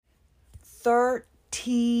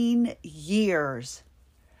13 years.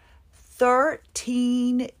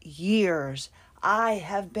 13 years I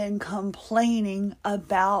have been complaining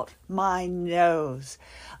about my nose,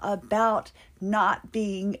 about not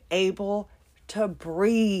being able to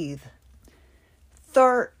breathe.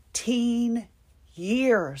 13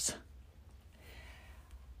 years.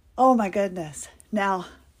 Oh my goodness. Now,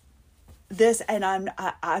 this, and I'm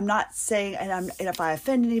not saying, and if I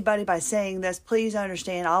offend anybody by saying this, please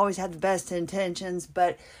understand, I always have the best intentions,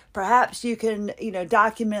 but perhaps you can,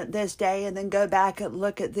 document this day and then go back and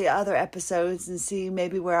look at the other episodes and see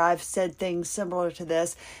maybe where I've said things similar to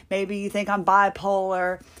this. Maybe you think I'm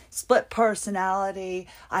bipolar, split personality,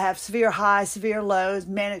 I have severe highs, severe lows,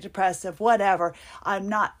 manic depressive, whatever. I'm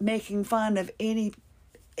not making fun of any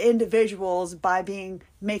individuals by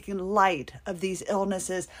making light of these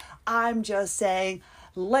illnesses. I'm just saying,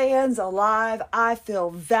 lands alive, I feel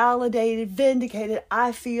validated, vindicated.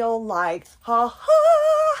 I feel like,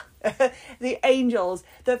 the angels,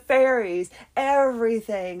 the fairies,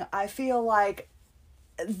 everything. I feel like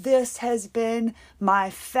this has been my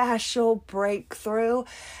fascial breakthrough,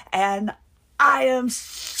 and I am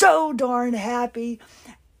so darn happy,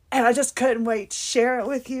 and I just couldn't wait to share it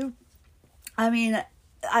with you. I mean,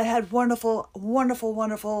 I had wonderful, wonderful,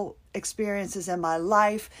 wonderful experiences in my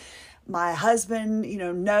life. My husband,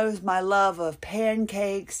 knows my love of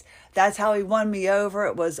pancakes. That's how he won me over.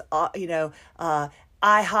 It was,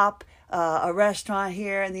 IHOP, a restaurant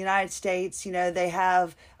here in the United States. They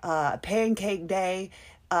have Pancake Day,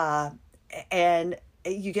 and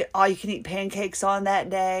you get all you can eat pancakes on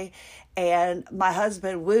that day. And my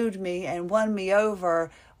husband wooed me and won me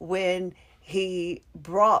over when he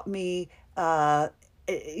brought me to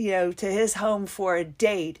his home for a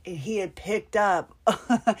date, and he had picked up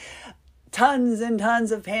tons and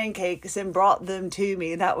tons of pancakes and brought them to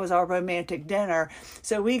me. That was our romantic dinner.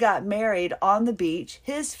 So we got married on the beach,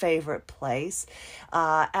 his favorite place,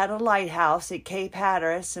 at a lighthouse at Cape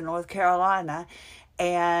Hatteras in North Carolina.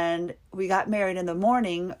 And we got married in the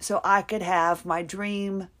morning so I could have my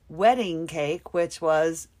dream wedding cake, which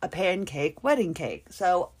was a pancake wedding cake.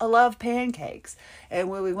 So I love pancakes. And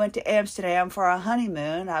when we went to Amsterdam for our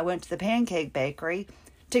honeymoon, I went to the pancake bakery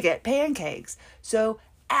to get pancakes. So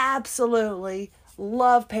absolutely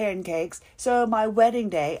love pancakes. So my wedding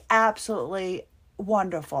day, absolutely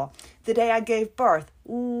wonderful. The day I gave birth,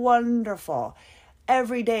 wonderful.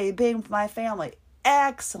 Every day being with my family,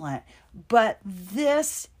 excellent. But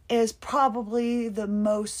this is probably the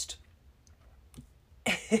most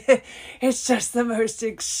it's just the most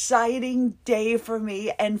exciting day for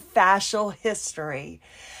me in fascial history.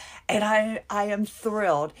 And I am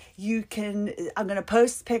thrilled. I'm going to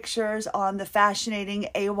post pictures on the Fascinating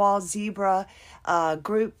AWOL Zebra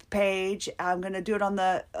group page. I'm going to do it on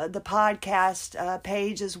the podcast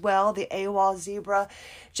page as well, the AWOL Zebra,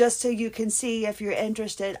 just so you can see if you're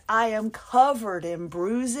interested. I am covered in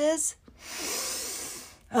bruises.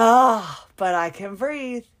 But I can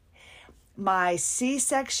breathe. My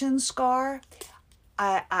C-section scar,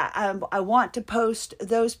 I want to post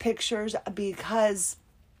those pictures because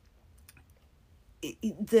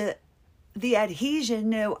the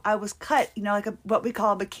adhesion, I was cut, like what we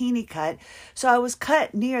call a bikini cut. So I was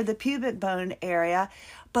cut near the pubic bone area,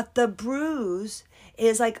 but the bruise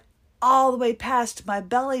is like all the way past my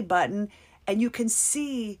belly button, and you can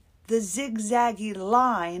see the zigzaggy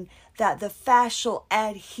line that the fascial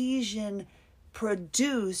adhesion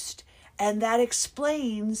produced. And that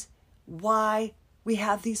explains why we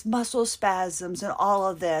have these muscle spasms and all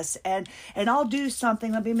of this. And I'll do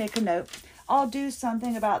something. Let me make a note. I'll do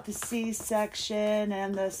something about the C-section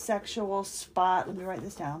and the sexual spot. Let me write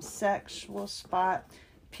this down. Sexual spot,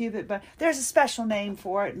 pubic bone. There's a special name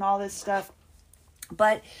for it and all this stuff.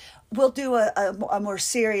 But we'll do a more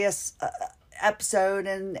serious episode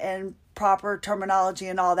and proper terminology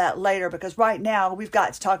and all that later, because right now we've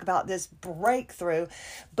got to talk about this breakthrough.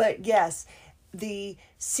 But yes, the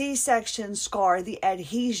C-section scar, the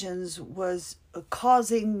adhesions, was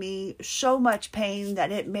causing me so much pain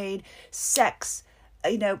that it made sex,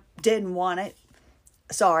 didn't want it.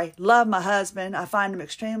 Sorry, love my husband. I find him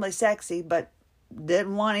extremely sexy, but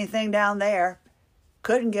didn't want anything down there.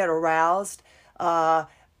 Couldn't get aroused.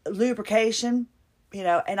 Lubrication,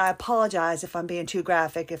 and I apologize if I'm being too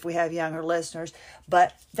graphic if we have younger listeners,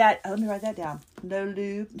 but let me write that down. No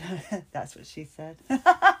lube. That's what she said.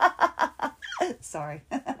 Sorry.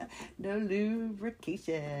 No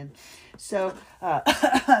lubrication. So,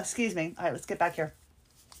 excuse me. All right, let's get back here.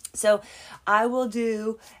 So I will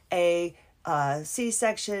do a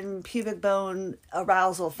C-section pubic bone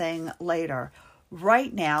arousal thing later.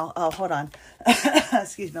 Right now, hold on.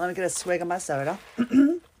 Excuse me. Let me get a swig of my soda.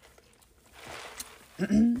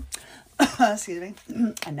 Excuse me.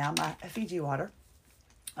 And now my Fiji water.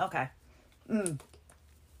 Okay.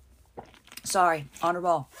 Sorry, on a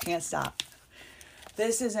roll. Can't stop.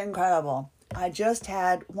 This is incredible. I just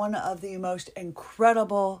had one of the most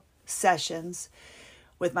incredible sessions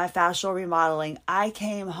with my fascial remodeling. I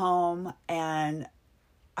came home and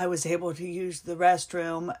I was able to use the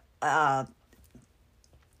restroom.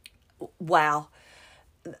 Wow.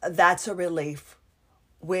 That's a relief.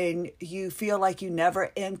 When you feel like you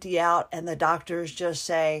never empty out and the doctors just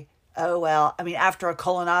say, oh, well, I mean, after a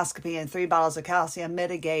colonoscopy and 3 bottles of calcium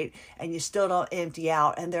mitigate and you still don't empty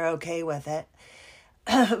out and they're okay with it.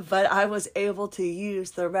 But I was able to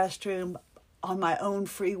use the restroom on my own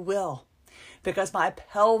free will because my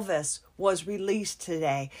pelvis was released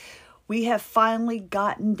today. We have finally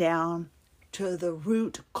gotten down to the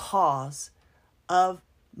root cause of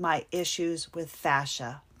my issues with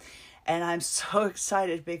fascia. And I'm so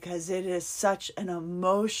excited because it is such an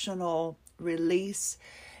emotional release.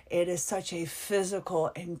 It is such a physical,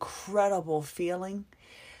 incredible feeling.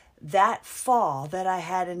 That fall that I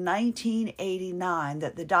had in 1989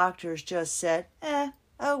 that the doctors just said,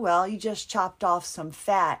 oh well, you just chopped off some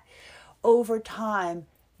fat, over time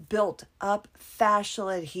built up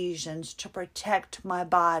fascial adhesions to protect my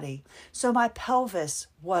body. So my pelvis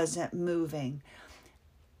wasn't moving.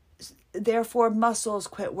 Therefore, muscles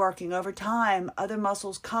quit working. Over time, other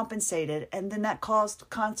muscles compensated, and then that caused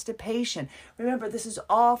constipation. Remember, this is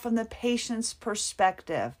all from the patient's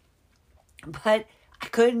perspective. But I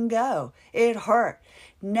couldn't go. It hurt.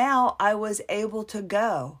 Now I was able to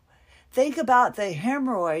go. Think about the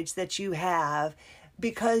hemorrhoids that you have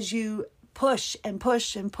because you push and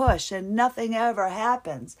push and push and nothing ever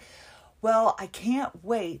happens. Well, I can't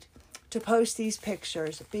wait to post these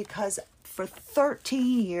pictures because for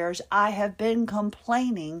 13 years, I have been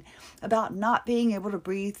complaining about not being able to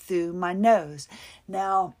breathe through my nose.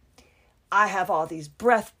 Now, I have all these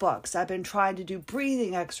breath books. I've been trying to do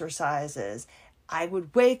breathing exercises. I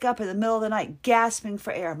would wake up in the middle of the night gasping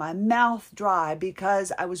for air, my mouth dry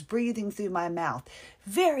because I was breathing through my mouth.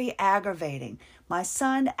 Very aggravating. My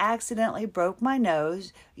son accidentally broke my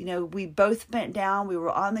nose. We both bent down. We were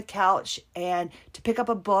on the couch and to pick up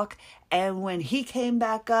a book. And when he came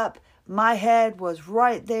back up, my head was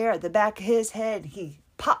right there at the back of his head. He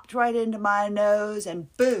popped right into my nose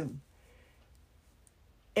and boom.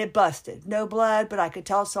 It busted. No blood, but I could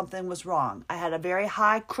tell something was wrong. I had a very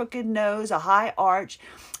high crooked nose, a high arch,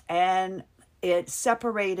 and it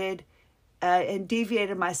separated and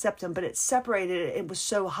deviated my septum, but it separated. It was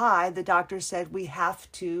so high, the doctor said we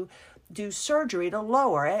have to do surgery to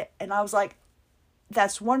lower it. And I was like,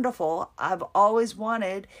 that's wonderful. I've always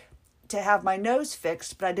wanted to have my nose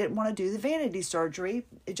fixed, but I didn't want to do the vanity surgery.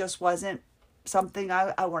 It just wasn't something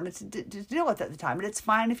I wanted to deal with at the time. And it's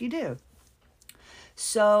fine if you do.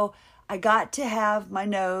 So I got to have my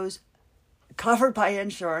nose covered by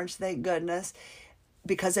insurance, thank goodness,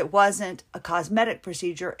 because it wasn't a cosmetic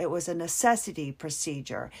procedure. It was a necessity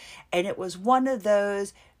procedure. And it was one of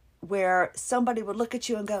those where somebody would look at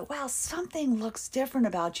you and go, wow, something looks different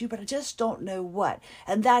about you, but I just don't know what.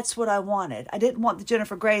 And that's what I wanted. I didn't want the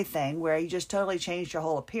Jennifer Grey thing where you just totally changed your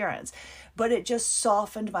whole appearance, but it just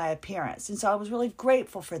softened my appearance. And so I was really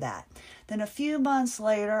grateful for that. Then a few months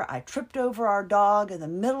later, I tripped over our dog in the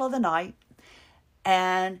middle of the night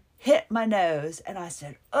and hit my nose. And I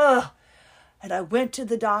said, ugh. And I went to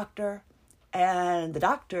the doctor and the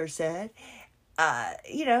doctor said,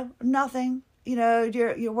 nothing.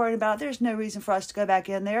 You're worried about it. There's no reason for us to go back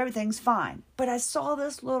in there. Everything's fine. But I saw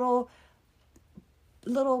this little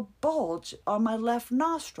bulge on my left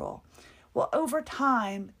nostril. Well, over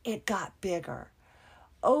time, it got bigger.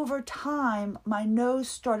 Over time, my nose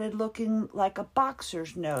started looking like a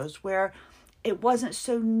boxer's nose, where it wasn't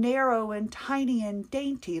so narrow and tiny and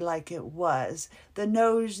dainty like it was. The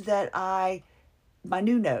nose my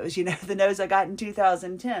new nose, the nose I got in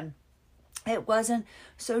 2010. It wasn't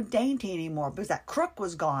so dainty anymore because that crook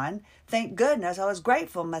was gone. Thank goodness. I was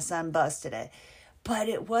grateful my son busted it. But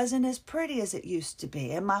it wasn't as pretty as it used to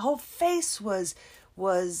be. And my whole face was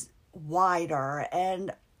wider.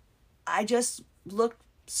 And I just looked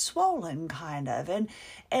swollen kind of.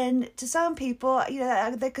 And to some people,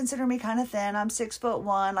 they consider me kind of thin. I'm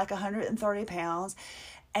 6'1", like 130 pounds.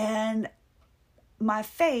 And my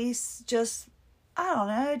face just, I don't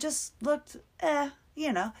know, it just looked,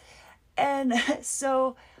 And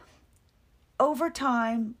so over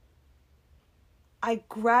time, I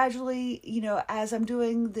gradually, as I'm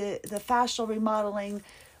doing the fascial remodeling,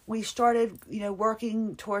 we started,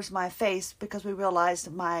 working towards my face because we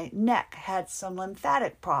realized my neck had some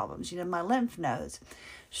lymphatic problems, my lymph nodes.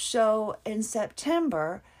 So in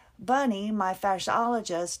September, Bunny, my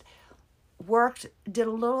fasciologist, did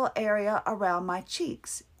a little area around my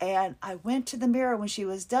cheeks. And I went to the mirror when she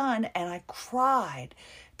was done and I cried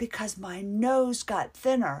because my nose got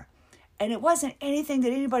thinner. And it wasn't anything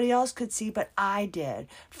that anybody else could see, but I did.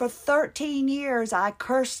 For 13 years, I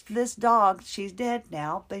cursed this dog. She's dead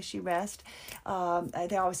now. May she rest.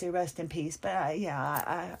 They always say rest in peace. But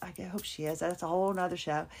I hope she is. That's a whole nother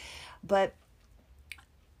show. But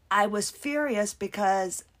I was furious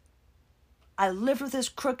because I lived with this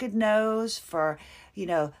crooked nose for,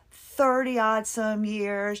 30 odd some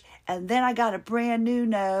years. And then I got a brand new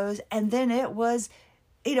nose. And then it was,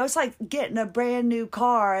 it's like getting a brand new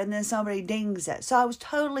car and then somebody dings it. So I was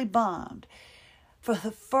totally bummed. For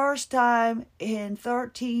the first time in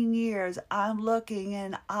 13 years, I'm looking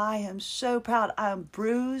and I am so proud. I'm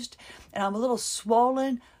bruised and I'm a little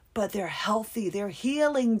swollen, but they're healthy. They're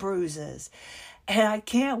healing bruises. And I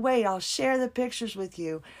can't wait. I'll share the pictures with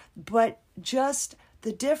you. But just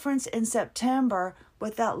the difference in September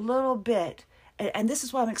with that little bit. And this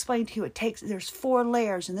is what I'm explaining to you. There's 4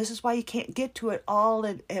 layers, and this is why you can't get to it all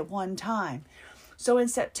at one time. So in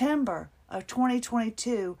September of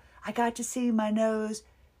 2022, I got to see my nose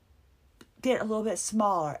get a little bit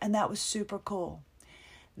smaller, and that was super cool.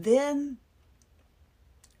 Then,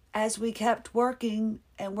 as we kept working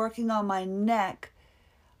on my neck,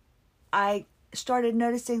 I started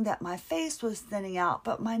noticing that my face was thinning out,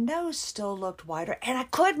 but my nose still looked wider, and I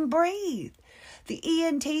couldn't breathe. The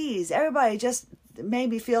ENTs, everybody just made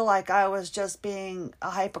me feel like I was just being a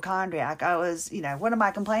hypochondriac. I was, what am I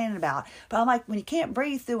complaining about? But I'm like, when you can't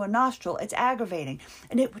breathe through a nostril, it's aggravating.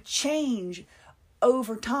 And it would change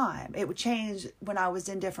over time. It would change when I was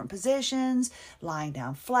in different positions, lying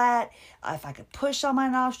down flat. If I could push on my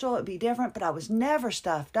nostril, it'd be different, but I was never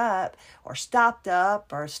stuffed up or stopped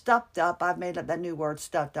up or stuffed up. I've made up that new word,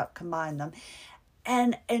 stuffed up, combined them.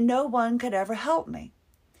 And no one could ever help me.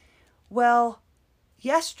 Well,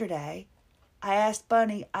 yesterday, I asked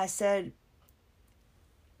Bunny, I said,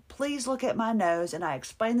 please look at my nose. And I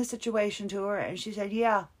explained the situation to her. And she said,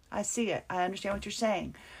 yeah, I see it. I understand what you're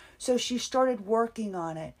saying. So she started working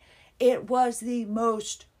on it. It was the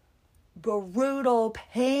most brutal,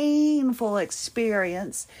 painful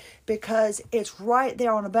experience because it's right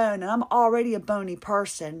there on the bone. And I'm already a bony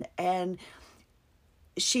person. And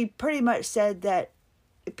she pretty much said that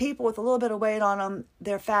people with a little bit of weight on them,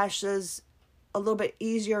 their fascia's a little bit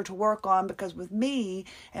easier to work on, because with me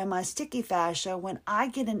and my sticky fascia, when I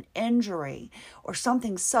get an injury or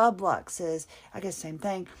something subluxes, I guess same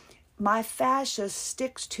thing, my fascia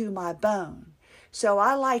sticks to my bone. So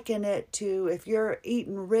I liken it to if you're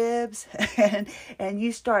eating ribs and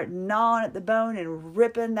you start gnawing at the bone and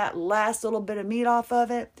ripping that last little bit of meat off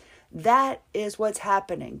of it. That is what's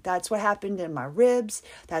happening. That's what happened in my ribs.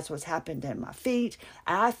 That's what's happened in my feet.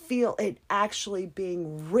 I feel it actually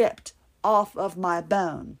being ripped off of my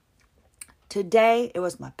bone. Today, it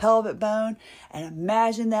was my pelvic bone. And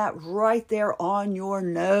imagine that right there on your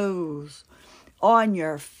nose, on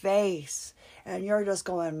your face. And you're just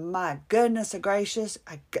going, my goodness gracious,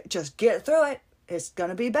 just get through it. It's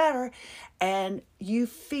going to be better. And you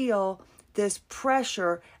feel this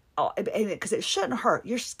pressure, because it shouldn't hurt.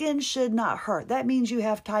 Your skin should not hurt. That means you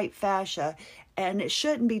have tight fascia, and it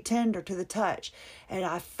shouldn't be tender to the touch. And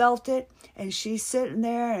I felt it, and she's sitting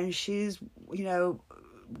there, and she's,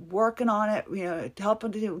 working on it,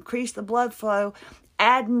 helping to increase the blood flow,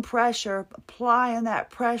 adding pressure, applying that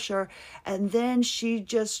pressure, and then she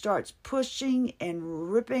just starts pushing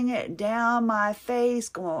and ripping it down my face,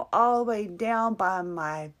 going all the way down by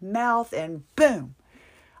my mouth, and boom,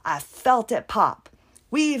 I felt it pop.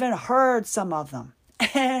 We even heard some of them.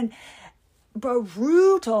 And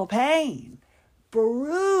brutal pain.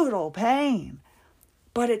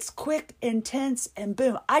 But it's quick, intense, and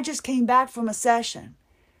boom. I just came back from a session.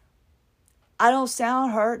 I don't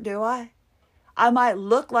sound hurt, do I? I might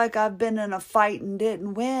look like I've been in a fight and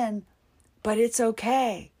didn't win, but it's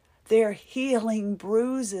okay. They're healing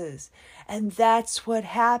bruises. And that's what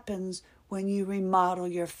happens when you remodel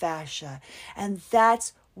your fascia. And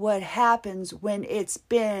that's what happens when it's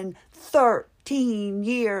been 13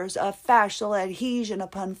 years of fascial adhesion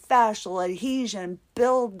upon fascial adhesion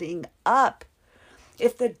building up.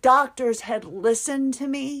 If the doctors had listened to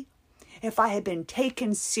me, if I had been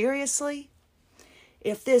taken seriously,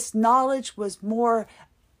 if this knowledge was more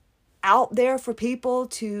out there for people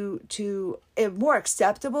to more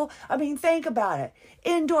acceptable. I mean, think about it.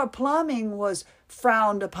 Indoor plumbing was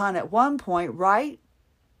frowned upon at one point, right?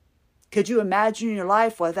 Could you imagine your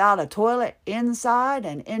life without a toilet inside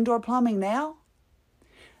and indoor plumbing now?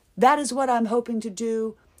 That is what I'm hoping to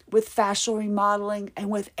do with fascial remodeling and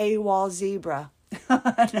with AWOL Zebra.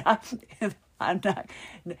 I'm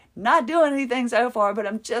not doing anything so far, but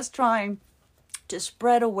I'm just trying to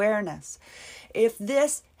spread awareness. If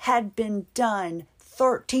this had been done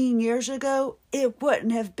 13 years ago, it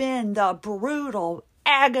wouldn't have been the brutal,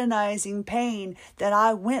 agonizing pain that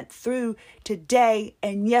I went through today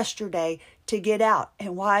and yesterday to get out.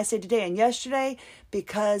 And why I say today and yesterday,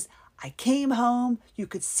 because I came home, you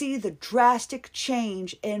could see the drastic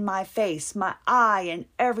change in my face, my eye, and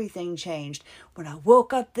everything changed. When I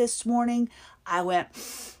woke up this morning, I went,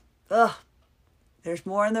 ugh, there's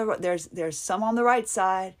more in there's some on the right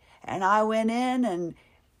side. And I went in and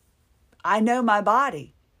I know my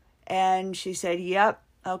body. And she said, yep,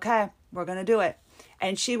 okay, we're going to do it.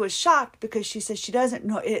 And she was shocked because she said she doesn't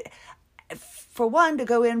know it. For one, to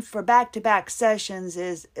go in for back-to-back sessions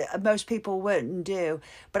is most people wouldn't do.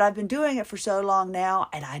 But I've been doing it for so long now,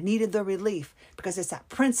 and I needed the relief because it's that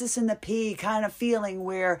Princess and the Pea kind of feeling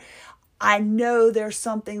where I know there's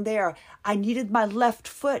something there. I needed my left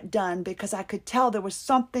foot done because I could tell there was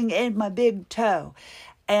something in my big toe.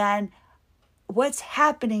 And what's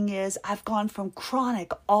happening is I've gone from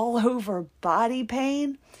chronic all over body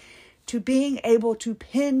pain to being able to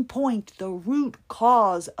pinpoint the root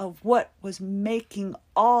cause of what was making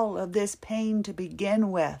all of this pain to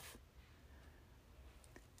begin with.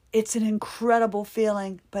 It's an incredible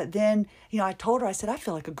feeling. But then, I told her, I said, I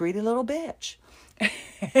feel like a greedy little bitch.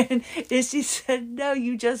 And she said, no,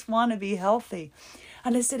 you just want to be healthy.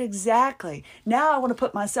 And I said, exactly. Now I want to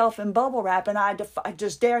put myself in bubble wrap and I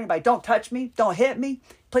just dare anybody, don't touch me, don't hit me,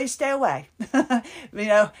 please stay away.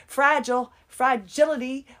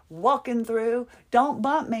 Fragility, walking through, don't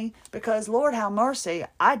bump me because Lord have mercy.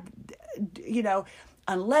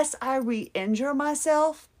 Unless I re-injure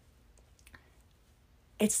myself,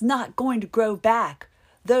 it's not going to grow back.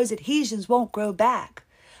 Those adhesions won't grow back.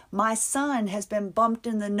 My son has been bumped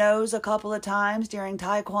in the nose a couple of times during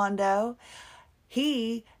Taekwondo.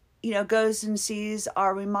 He, goes and sees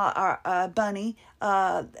our Bunny,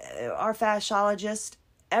 our fasciologist,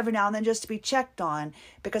 every now and then just to be checked on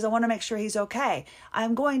because I want to make sure he's okay.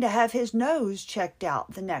 I'm going to have his nose checked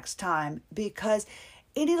out the next time because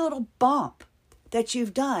any little bump that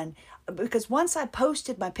you've done, because once I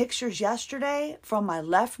posted my pictures yesterday from my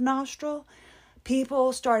left nostril,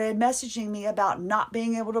 people started messaging me about not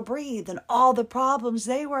being able to breathe and all the problems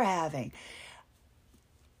they were having.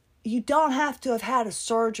 You don't have to have had a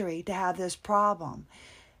surgery to have this problem.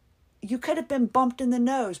 You could have been bumped in the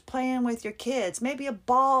nose playing with your kids. Maybe a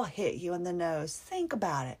ball hit you in the nose. Think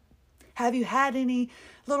about it. Have you had any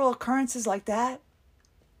little occurrences like that?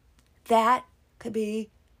 That could be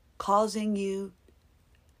causing you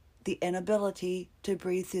the inability to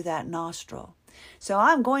breathe through that nostril. So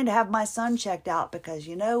I'm going to have my son checked out because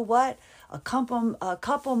you know what? A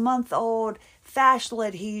couple month old fascial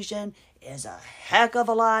adhesion is a heck of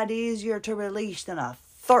a lot easier to release than a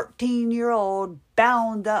 13-year-old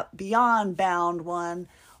bound up, beyond bound one.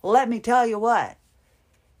 Let me tell you what,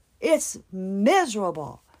 it's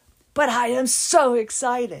miserable, but I am so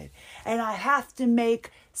excited. And I have to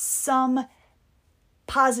make some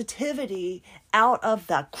positivity out of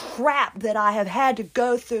the crap that I have had to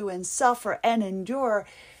go through and suffer and endure.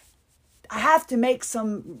 I have to make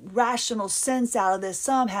some rational sense out of this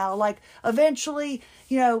somehow. Like eventually,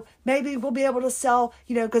 maybe we'll be able to sell,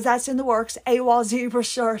 because that's in the works, AWOL zebra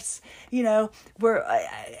shirts. We're,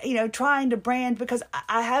 trying to brand because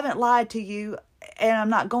I haven't lied to you and I'm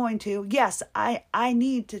not going to. Yes, I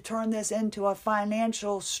need to turn this into a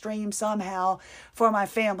financial stream somehow for my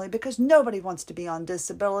family because nobody wants to be on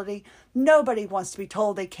disability. Nobody wants to be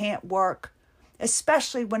told they can't work.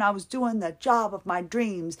 Especially when I was doing the job of my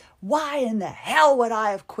dreams. Why in the hell would I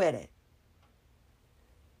have quit it?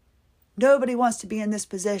 Nobody wants to be in this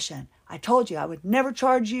position. I told you I would never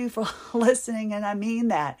charge you for listening, and I mean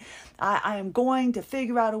that. I am going to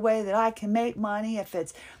figure out a way that I can make money. If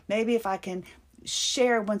I can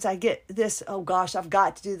share once I get this, oh gosh, I've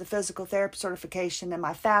got to do the physical therapy certification and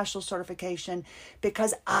my fascial certification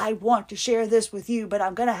because I want to share this with you, but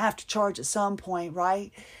I'm going to have to charge at some point,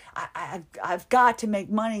 right? I've got to make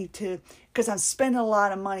money because I'm spending a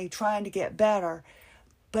lot of money trying to get better.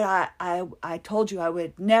 But I told you I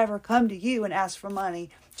would never come to you and ask for money.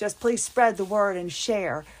 Just please spread the word and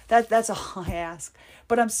share. That's all I ask.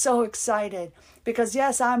 But I'm so excited because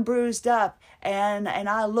yes, I'm bruised up and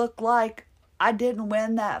I look like I didn't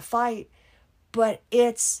win that fight. But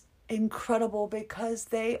it's incredible because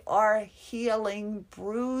they are healing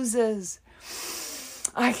bruises.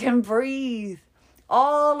 I can breathe.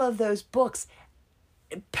 All of those books,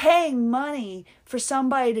 paying money for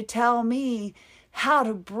somebody to tell me how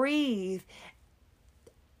to breathe,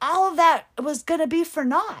 all of that was going to be for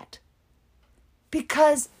naught.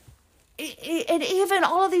 because and even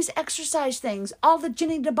all of these exercise things, all the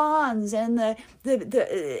Jenny DeBons and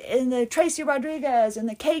the Tracy Rodriguez and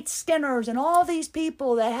the Kate Skinners and all these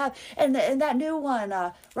people that have, and that new one,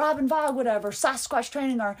 Robin Vaughn, whatever, Sasquatch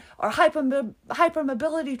training or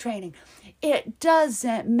hypermobility training. It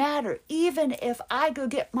doesn't matter. Even if I go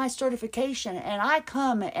get my certification and I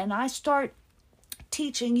come and I start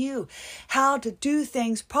teaching you how to do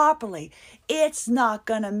things properly, it's not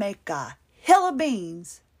going to make a hill of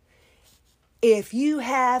beans if you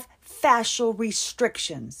have fascial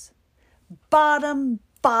restrictions. Bottom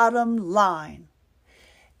line.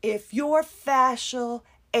 If your fascial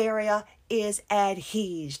area is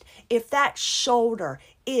adhesed, if that shoulder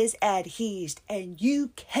is adhesed and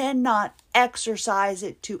you cannot exercise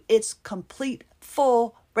it to its complete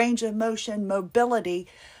full range of motion, mobility,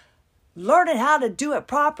 learning how to do it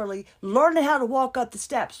properly, learning how to walk up the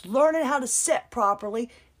steps, learning how to sit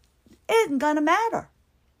properly, isn't going to matter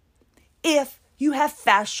if you have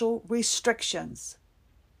fascial restrictions.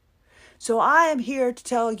 So I am here to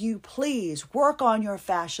tell you, please work on your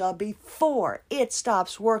fascia before it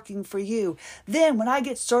stops working for you. Then when I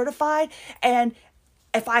get certified, and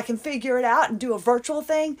if I can figure it out and do a virtual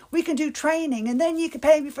thing, we can do training and then you can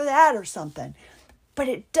pay me for that or something. But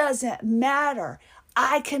it doesn't matter.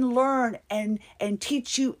 I can learn and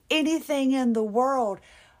teach you anything in the world,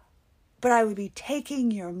 but I would be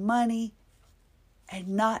taking your money and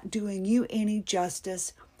not doing you any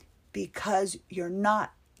justice because you're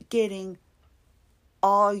not getting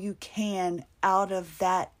all you can out of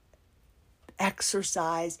that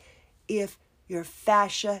exercise if your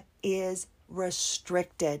fascia is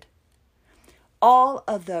restricted. All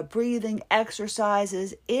of the breathing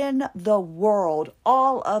exercises in the world,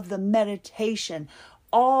 all of the meditation,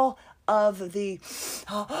 all of the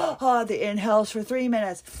inhales for 3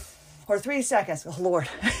 minutes or 3 seconds. Oh, Lord.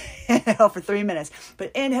 Inhale for 3 minutes,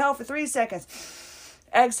 but inhale for 3 seconds,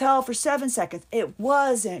 exhale for 7 seconds. It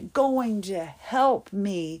wasn't going to help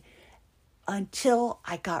me until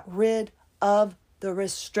I got rid of the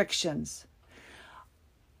restrictions.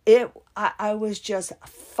 I was just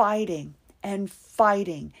fighting and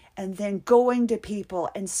then going to people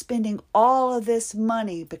and spending all of this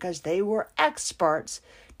money because they were experts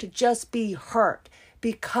to just be hurt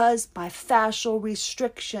because my fascial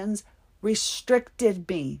restrictions restricted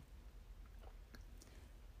me.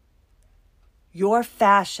 Your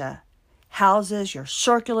fascia houses your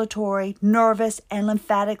circulatory, nervous, and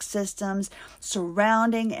lymphatic systems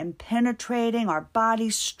surrounding and penetrating our body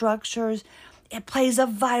structures. It plays a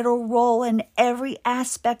vital role in every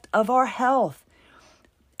aspect of our health.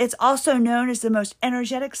 It's also known as the most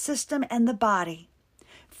energetic system in the body.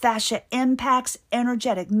 Fascia impacts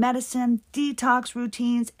energetic medicine, detox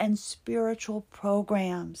routines, and spiritual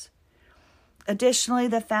programs. Additionally,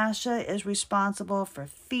 the fascia is responsible for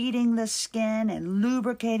feeding the skin and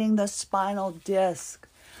lubricating the spinal disc.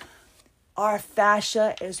 Our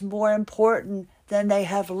fascia is more important than they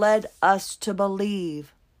have led us to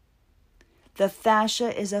believe. The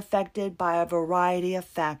fascia is affected by a variety of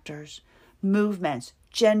factors: movements,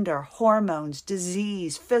 gender, hormones,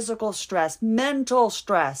 disease, physical stress, mental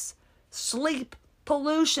stress, sleep,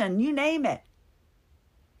 pollution, you name it.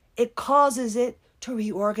 It causes it to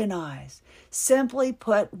reorganize. Simply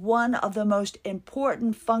put, one of the most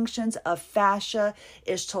important functions of fascia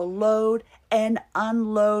is to load and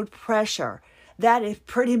unload pressure. That it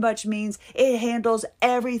pretty much means it handles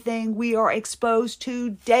everything we are exposed to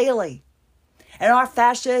daily. And our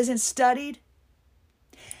fascia isn't studied.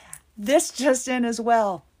 This just in as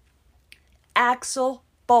well. Axel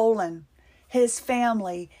Bolin, his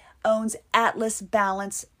family owns Atlas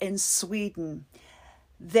Balance in Sweden.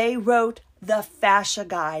 They wrote the Fascia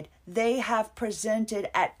Guide. They have presented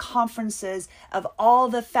at conferences of all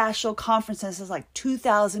the fascial conferences since like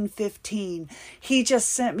 2015. He just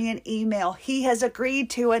sent me an email. He has agreed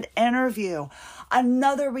to an interview.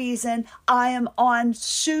 Another reason I am on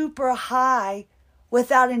super high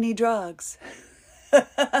without any drugs.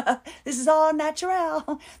 This is all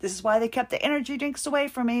natural. This is why they kept the energy drinks away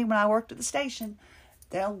from me when I worked at the station.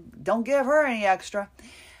 Don't give her any extra.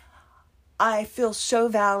 I feel so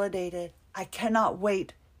validated. I cannot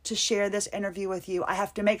wait to share this interview with you. I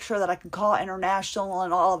have to make sure that I can call international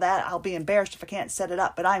and all that. I'll be embarrassed if I can't set it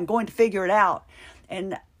up, but I'm going to figure it out.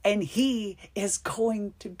 And he is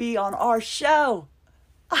going to be on our show.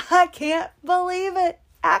 I can't believe it.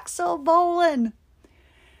 Axel Bolin.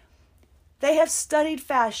 They have studied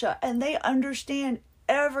fascia and they understand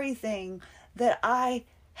everything that I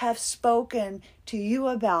have spoken to you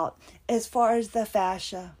about as far as the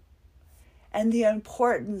fascia and the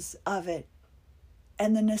importance of it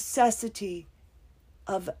and the necessity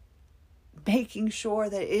of making sure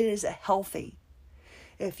that it is healthy.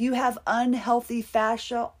 If you have unhealthy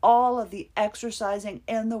fascia, all of the exercising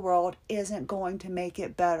in the world isn't going to make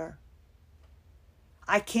it better.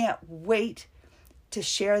 I can't wait to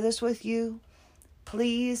share this with you.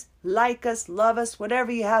 Please like us, love us,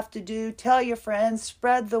 whatever you have to do. Tell your friends,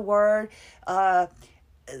 spread the word.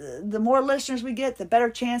 The more listeners we get, the better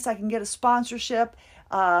chance I can get a sponsorship,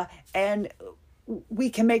 and we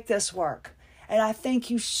can make this work. And I thank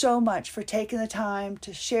you so much for taking the time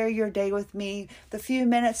to share your day with me, the few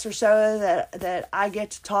minutes or so that I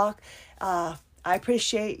get to talk. I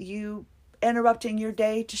appreciate you interrupting your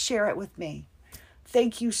day to share it with me.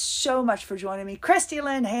 Thank you so much for joining me. Christy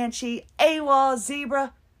Lynn Hanchey, AWOL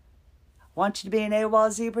Zebra. Want you to be an AWOL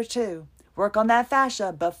Zebra too. Work on that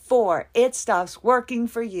fascia before it stops working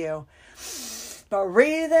for you.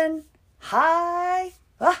 Breathing high.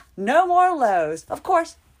 No more lows. Of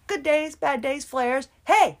course, good days, bad days, flares.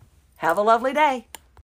 Hey, have a lovely day.